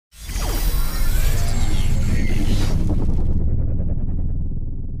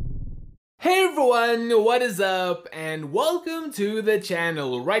everyone, what is up and welcome to the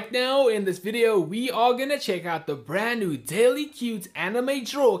channel. Right now in this video we are gonna check out the brand new daily cute anime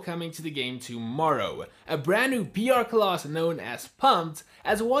draw coming to the game tomorrow. A brand new BR class known as Pumped,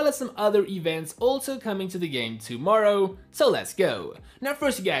 as well as some other events also coming to the game tomorrow. So let's go. Now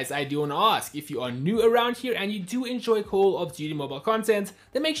first you guys, I do want to ask, if you are new around here and you do enjoy Call of Duty mobile content,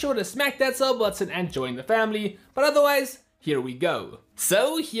 then make sure to smack that sub button and join the family. But otherwise, here we go.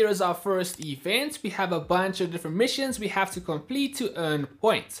 So here is our first event. We have a bunch of different missions we have to complete to earn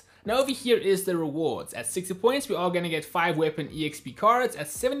points. Now over here is the rewards. At 60 points we are going to get 5 weapon EXP cards. At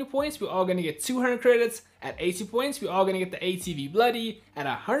 70 points we are going to get 200 credits. At 80 points we are going to get the ATV Bloody. At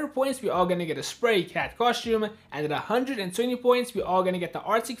 100 points we are going to get a Spray Cat costume. And at 120 points we are going to get the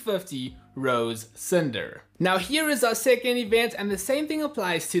Arctic 50 Rose Cinder. Now here is our second event, and the same thing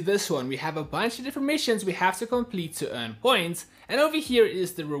applies to this one. We have a bunch of different missions we have to complete to earn points. And over here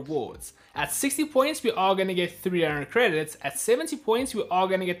is the rewards. At 60 points we are going to get 300 credits. At 70 points we are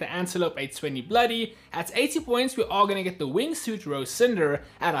going to get the Antelope 820 Bloody. At 80 points we are going to get the Wingsuit Rose Cinder.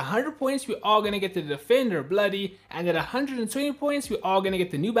 At 100 points we are going to get the Defender Bloody. And at 120 points we are going to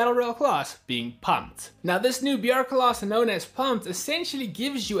get the new Battle Royale class being Pumped. Now this new BR class known as Pumped essentially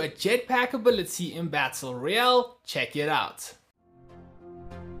gives you a jetpack ability in Battle Royale. Check it out.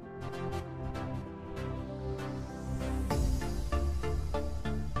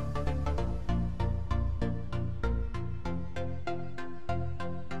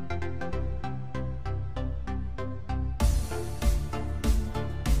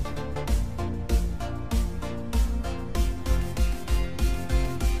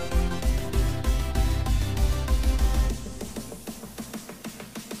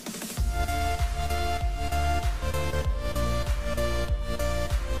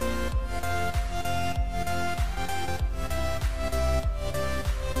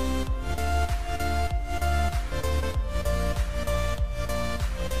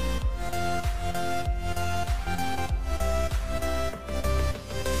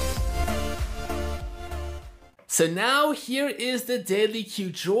 So now here is the Deadly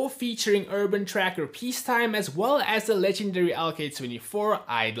Cute draw featuring Urban Tracker Peacetime as well as the legendary LK24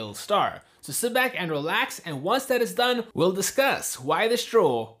 Idle Star. So sit back and relax, and once that is done, we'll discuss why this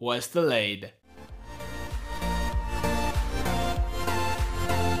draw was delayed.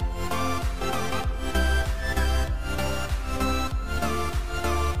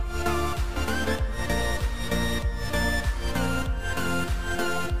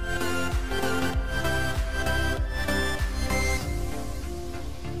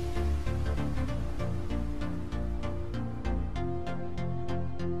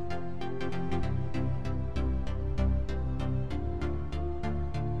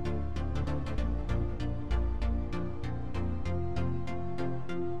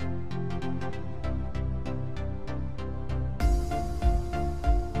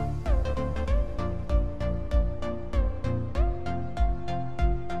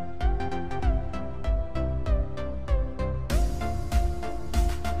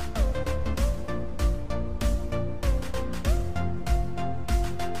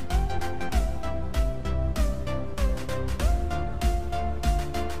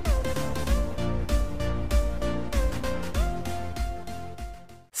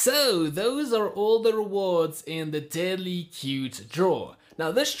 So those are all the rewards in the Deadly Cute draw.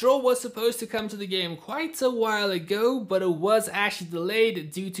 Now this draw was supposed to come to the game quite a while ago, but it was actually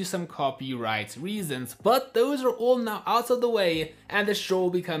delayed due to some copyright reasons. But those are all now out of the way, and the draw will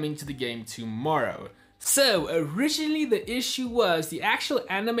be coming to the game tomorrow. So originally the issue was the actual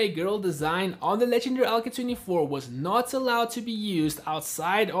anime girl design on the legendary LK24 was not allowed to be used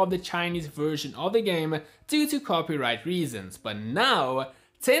outside of the Chinese version of the game due to copyright reasons. But now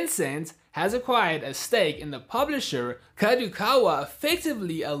Tencent has acquired a stake in the publisher. Kadokawa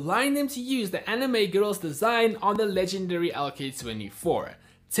effectively aligned them to use the anime girl's design on the legendary LK24.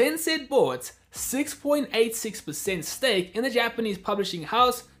 Tencent bought 6.86% stake in the Japanese publishing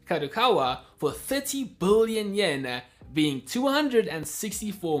house Kadokawa for 30 billion yen, being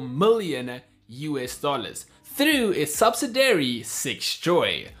 264 million US dollars, through its subsidiary Six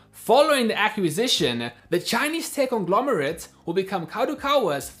Joy. Following the acquisition, the Chinese tech conglomerate will become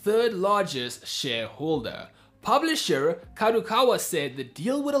Kadokawa's third largest shareholder. Publisher Kadokawa said the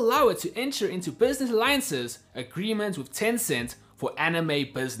deal would allow it to enter into business alliances agreements with Tencent for anime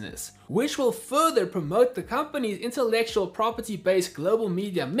business, which will further promote the company's intellectual property-based global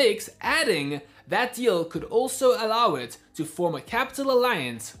media mix, adding that deal could also allow it to form a capital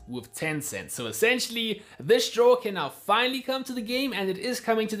alliance with Tencent. So essentially, this draw can now finally come to the game, and it is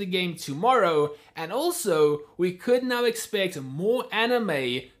coming to the game tomorrow. And also, we could now expect more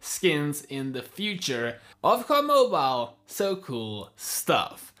anime skins in the future of Cod Mobile. So cool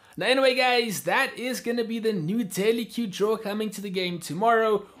stuff. Now anyway guys, that is gonna be the new Daily Queue draw coming to the game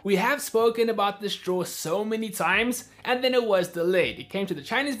tomorrow. We have spoken about this draw so many times, and then it was delayed. It came to the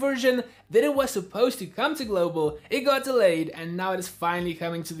Chinese version, then it was supposed to come to global, it got delayed, and now it is finally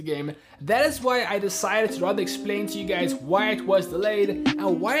coming to the game. That is why I decided to rather explain to you guys why it was delayed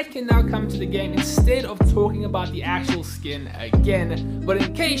and why it can now come to the game instead of talking about the actual skin again. But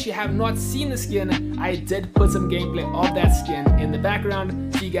in case you have not seen the skin, I did put some gameplay of that skin in the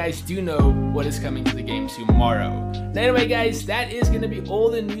background so you guys do know what is coming to the game tomorrow. Now anyway guys, that is going to be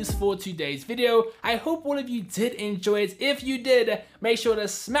all the news for today's video. I hope all of you did enjoy it. If you did, make sure to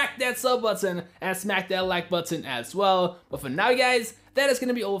smack that sub button and smack that like button as well. But for now guys, that is going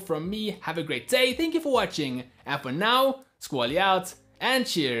to be all from me. Have a great day, thank you for watching, and for now, Squally out, and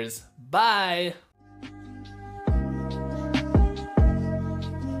cheers, bye!